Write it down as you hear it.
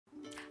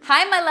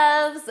Hi, my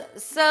loves.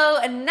 So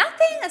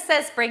nothing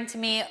says spring to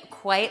me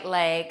quite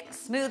like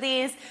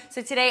smoothies.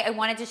 So today I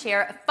wanted to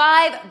share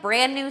 5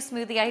 brand new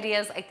smoothie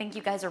ideas I think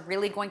you guys are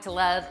really going to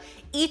love.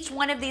 Each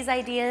one of these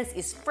ideas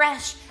is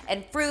fresh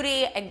and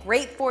fruity and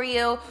great for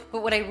you.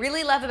 But what I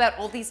really love about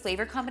all these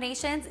flavor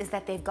combinations is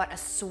that they've got a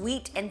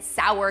sweet and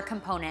sour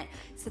component.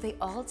 So they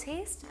all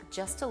taste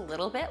just a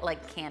little bit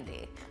like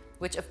candy,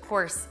 which of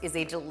course is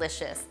a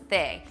delicious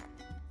thing.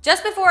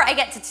 Just before I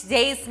get to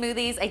today's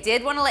smoothies, I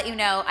did want to let you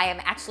know I am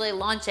actually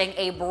launching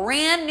a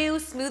brand new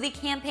smoothie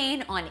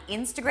campaign on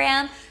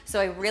Instagram. So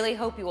I really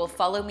hope you will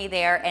follow me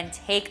there and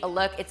take a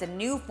look. It's a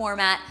new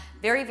format,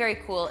 very, very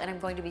cool. And I'm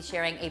going to be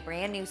sharing a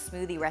brand new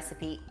smoothie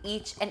recipe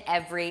each and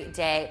every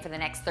day for the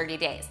next 30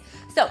 days.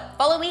 So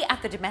follow me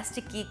at the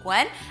Domestic Geek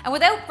one. And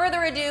without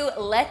further ado,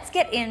 let's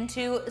get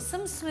into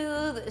some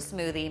smooth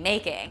smoothie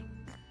making.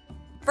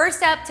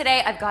 First up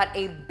today, I've got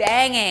a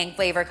banging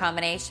flavor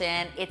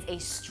combination. It's a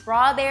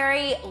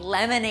strawberry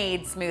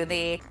lemonade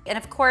smoothie. And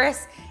of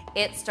course,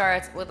 it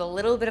starts with a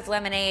little bit of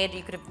lemonade.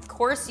 You could of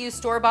course use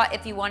store-bought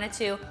if you wanted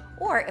to,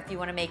 or if you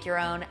want to make your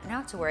own,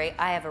 not to worry,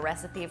 I have a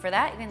recipe for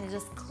that. You can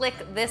just click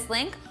this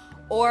link,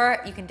 or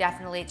you can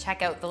definitely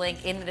check out the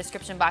link in the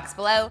description box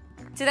below.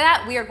 To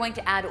that, we are going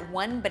to add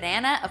 1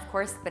 banana. Of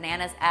course,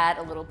 bananas add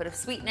a little bit of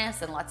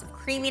sweetness and lots of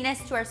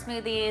creaminess to our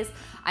smoothies.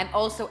 I'm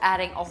also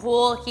adding a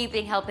whole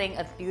heaping helping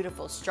of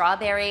beautiful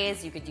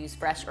strawberries. You could use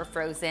fresh or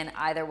frozen,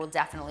 either will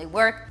definitely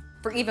work.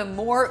 For even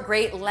more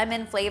great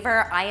lemon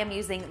flavor, I am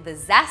using the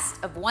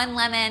zest of 1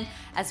 lemon,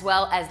 as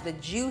well as the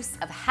juice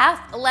of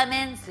half a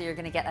lemon, so you're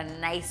gonna get a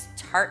nice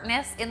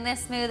tartness in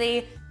this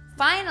smoothie.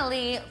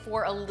 Finally,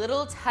 for a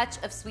little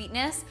touch of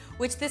sweetness,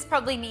 which this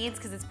probably needs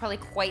because it's probably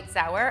quite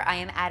sour, I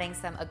am adding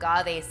some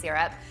agave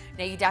syrup.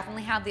 Now you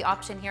definitely have the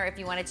option here if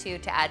you wanted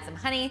to add some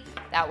honey.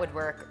 That would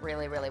work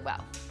really, really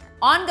well.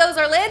 On goes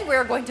our lid.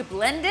 We're going to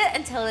blend it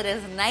until it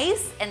is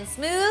nice and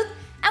smooth,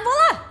 and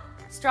voila!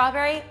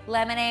 Strawberry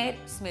lemonade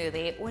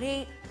smoothie. What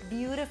a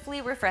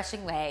beautifully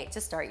refreshing way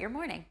to start your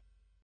morning.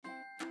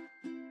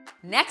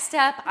 Next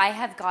up, I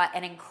have got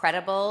an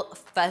incredible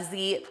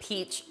fuzzy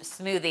peach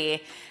smoothie.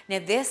 Now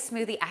this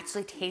smoothie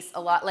actually tastes a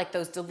lot like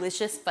those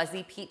delicious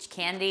fuzzy peach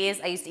candies.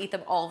 I used to eat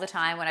them all the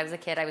time when I was a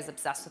kid. I was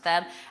obsessed with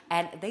them,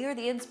 and they are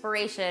the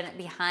inspiration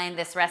behind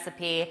this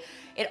recipe.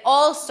 It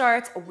all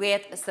starts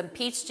with some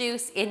peach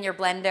juice in your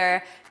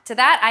blender. To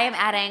that, I am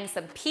adding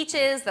some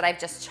peaches that I've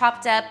just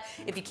chopped up.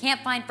 If you can't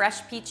find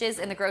fresh peaches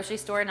in the grocery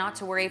store, not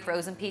to worry,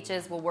 frozen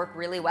peaches will work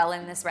really well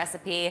in this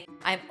recipe.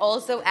 I'm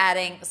also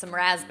adding some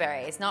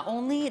raspberries. Not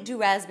only do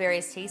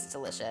raspberries taste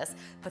delicious,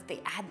 but they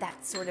add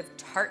that sort of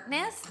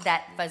tartness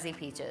that fuzzy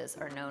peaches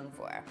are known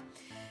for.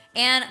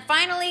 And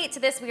finally, to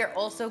this, we are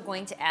also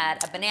going to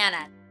add a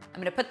banana. I'm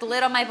gonna put the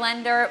lid on my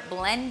blender,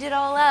 blend it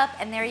all up,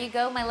 and there you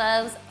go, my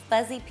loves,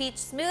 fuzzy peach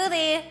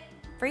smoothie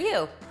for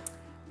you.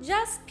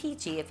 Just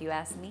peachy, if you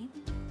ask me.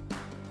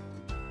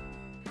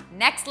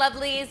 Next,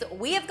 lovelies,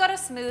 we have got a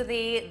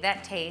smoothie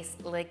that tastes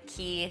like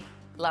key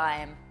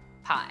lime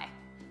pie.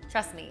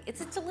 Trust me,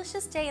 it's a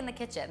delicious day in the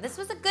kitchen. This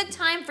was a good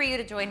time for you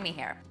to join me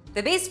here.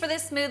 The base for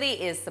this smoothie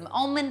is some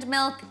almond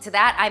milk. To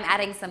that, I'm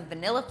adding some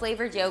vanilla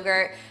flavored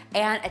yogurt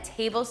and a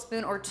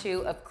tablespoon or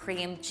 2 of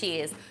cream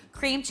cheese.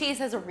 Cream cheese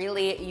has a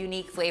really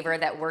unique flavor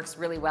that works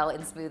really well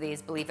in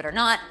smoothies, believe it or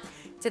not.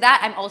 To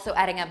that, I'm also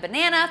adding a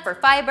banana for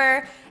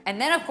fiber,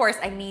 and then of course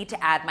I need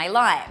to add my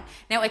lime.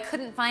 Now I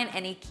couldn't find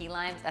any key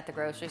limes at the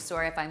grocery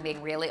store if I'm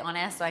being really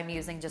honest, so I'm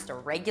using just a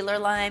regular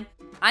lime.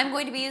 I'm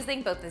going to be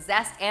using both the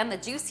zest and the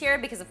juice here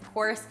because of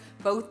course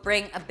both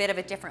bring a bit of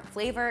a different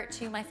flavor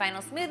to my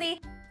final smoothie.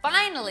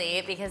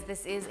 Finally, because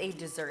this is a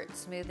dessert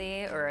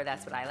smoothie, or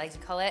that's what I like to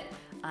call it,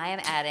 I am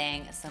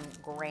adding some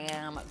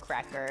graham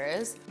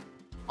crackers.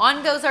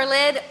 On goes our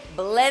lid,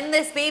 blend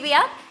this baby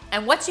up,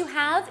 and what you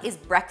have is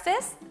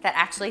breakfast that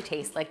actually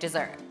tastes like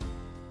dessert.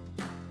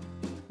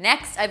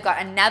 Next, I've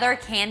got another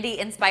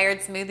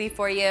candy-inspired smoothie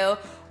for you.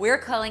 We're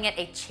calling it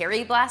a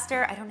cherry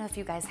blaster. I don't know if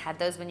you guys had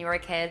those when you were a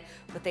kid,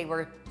 but they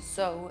were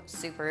so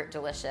super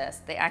delicious.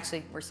 They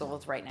actually were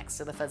sold right next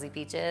to the fuzzy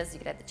peaches. You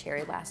could have the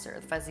cherry blaster or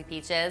the fuzzy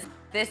peaches.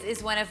 This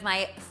is one of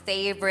my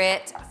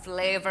favorite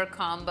flavor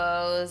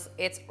combos.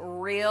 It's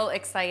real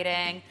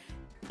exciting.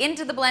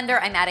 Into the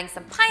blender, I'm adding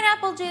some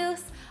pineapple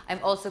juice. I'm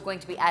also going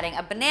to be adding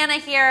a banana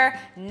here.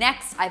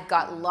 Next, I've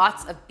got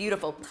lots of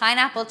beautiful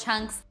pineapple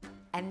chunks.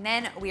 And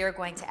then we are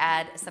going to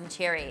add some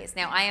cherries.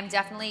 Now, I am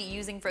definitely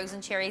using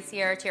frozen cherries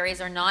here. Cherries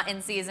are not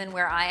in season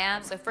where I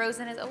am, so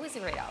frozen is always a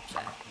great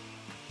option.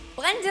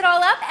 Blend it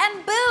all up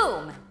and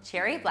boom,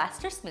 cherry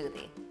blaster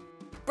smoothie.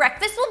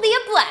 Breakfast will be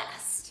a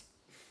blast.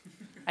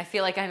 I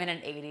feel like I'm in an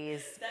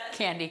 80s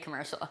candy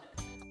commercial.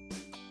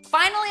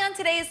 Finally, on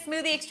today's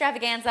smoothie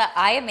extravaganza,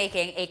 I am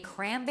making a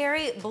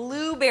cranberry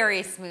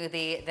blueberry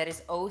smoothie that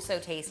is oh so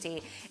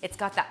tasty. It's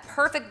got that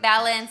perfect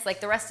balance, like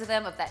the rest of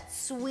them, of that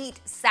sweet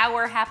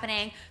sour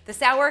happening. The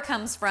sour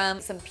comes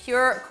from some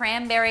pure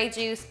cranberry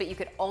juice, but you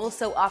could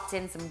also opt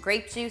in some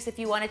grape juice if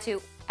you wanted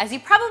to. As you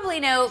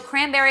probably know,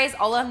 cranberries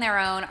all on their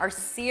own are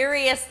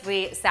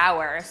seriously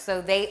sour,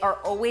 so they are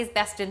always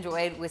best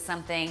enjoyed with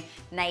something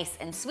nice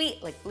and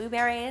sweet like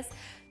blueberries.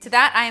 To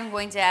that, I am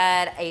going to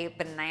add a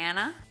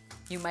banana.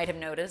 You might have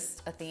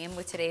noticed a theme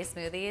with today's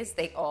smoothies.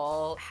 They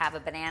all have a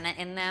banana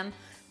in them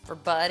for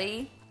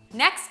Buddy.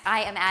 Next,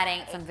 I am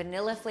adding some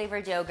vanilla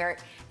flavored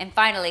yogurt. And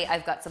finally,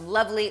 I've got some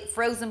lovely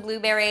frozen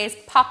blueberries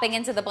popping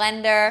into the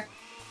blender.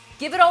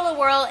 Give it all a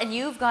whirl and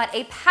you've got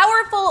a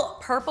powerful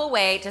purple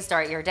way to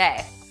start your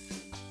day.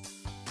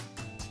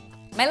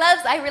 My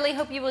loves, I really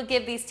hope you will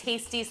give these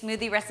tasty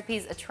smoothie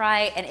recipes a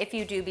try, and if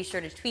you do, be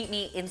sure to tweet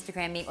me,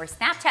 Instagram me, or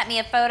Snapchat me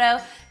a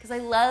photo, because I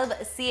love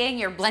seeing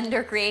your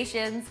blender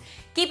creations.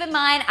 Keep in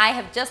mind, I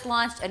have just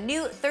launched a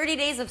new 30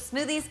 Days of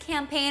Smoothies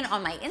campaign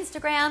on my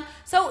Instagram,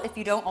 so if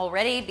you don't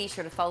already, be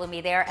sure to follow me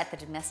there at the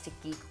Domestic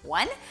Geek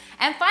 1.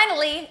 And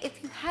finally,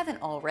 if you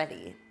haven't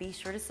already, be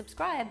sure to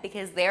subscribe,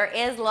 because there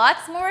is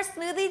lots more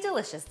smoothie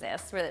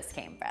deliciousness where this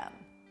came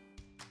from.